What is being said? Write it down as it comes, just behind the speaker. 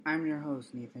I'm your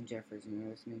host, Nathan Jeffers, and you're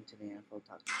listening to the NFL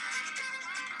Talk.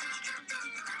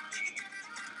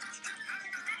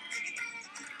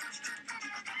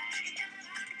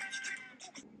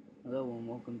 Hello, and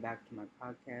welcome back to my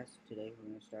podcast. Today, we're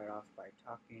going to start off by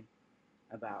talking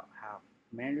about how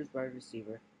Commanders wide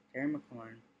receiver Terry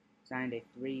McLaurin signed a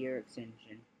 3-year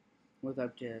extension with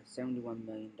up to $71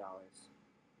 million.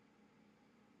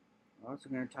 We're also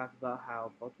going to talk about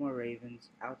how Baltimore Ravens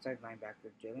outside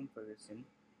linebacker Jalen Ferguson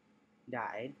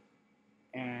died,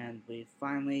 and we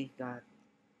finally got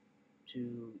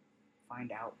to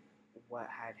find out what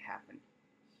had happened.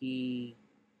 He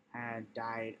had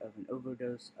died of an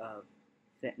overdose of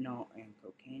fentanyl and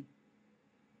cocaine.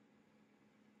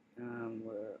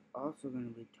 We're also going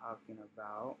to be talking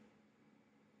about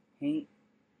Hank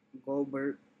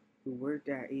Goldberg, who worked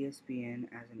at ESPN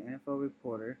as an NFL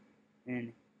reporter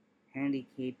and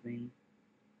handicapping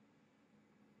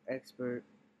expert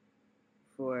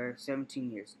for 17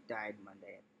 years, died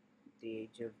Monday at the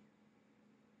age of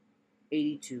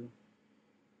 82.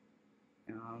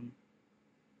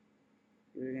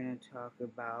 We're going to talk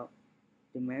about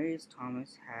Demaryius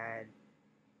Thomas had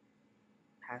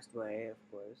passed away, of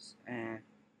course, and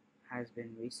has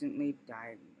been recently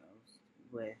diagnosed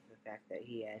with the fact that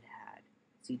he had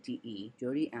CTE.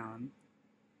 Jody Allen,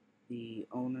 the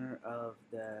owner of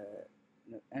the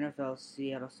NFL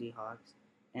Seattle Seahawks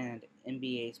and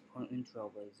NBA's Portland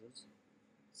Trailblazers,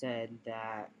 said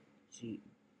that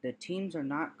the teams are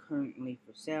not currently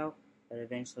for sale, but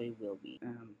eventually will be.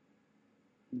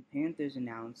 The Panthers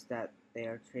announced that they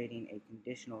are trading a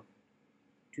conditional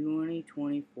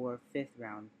 2024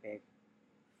 fifth-round pick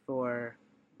for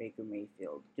Baker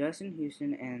Mayfield. Justin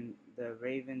Houston and the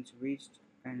Ravens reached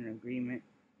an agreement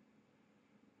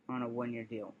on a one-year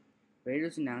deal.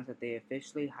 Raiders announced that they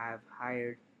officially have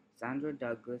hired Sandra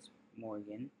Douglas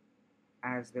Morgan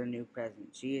as their new president.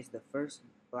 She is the first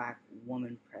black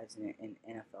woman president in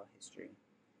NFL history.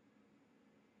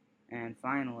 And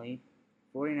finally,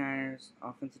 49ers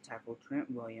offensive tackle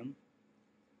Trent Williams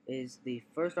is the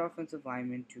first offensive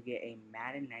lineman to get a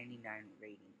Madden 99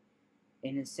 rating.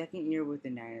 In his second year with the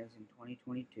Niners in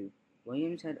 2022,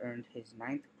 Williams had earned his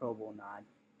 9th Pro Bowl nod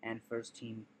and first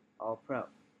team All-Pro.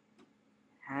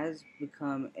 Has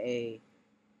become an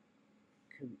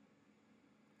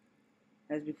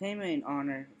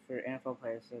honor for NFL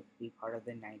players to be part of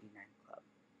the 99 Club,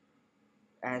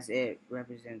 as it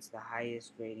represents the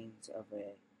highest ratings of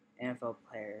an NFL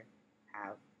player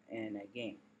have in a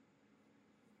game.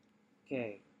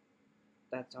 Okay,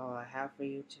 that's all I have for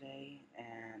you today,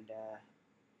 and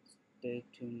stay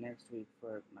tuned next week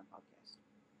for my podcast.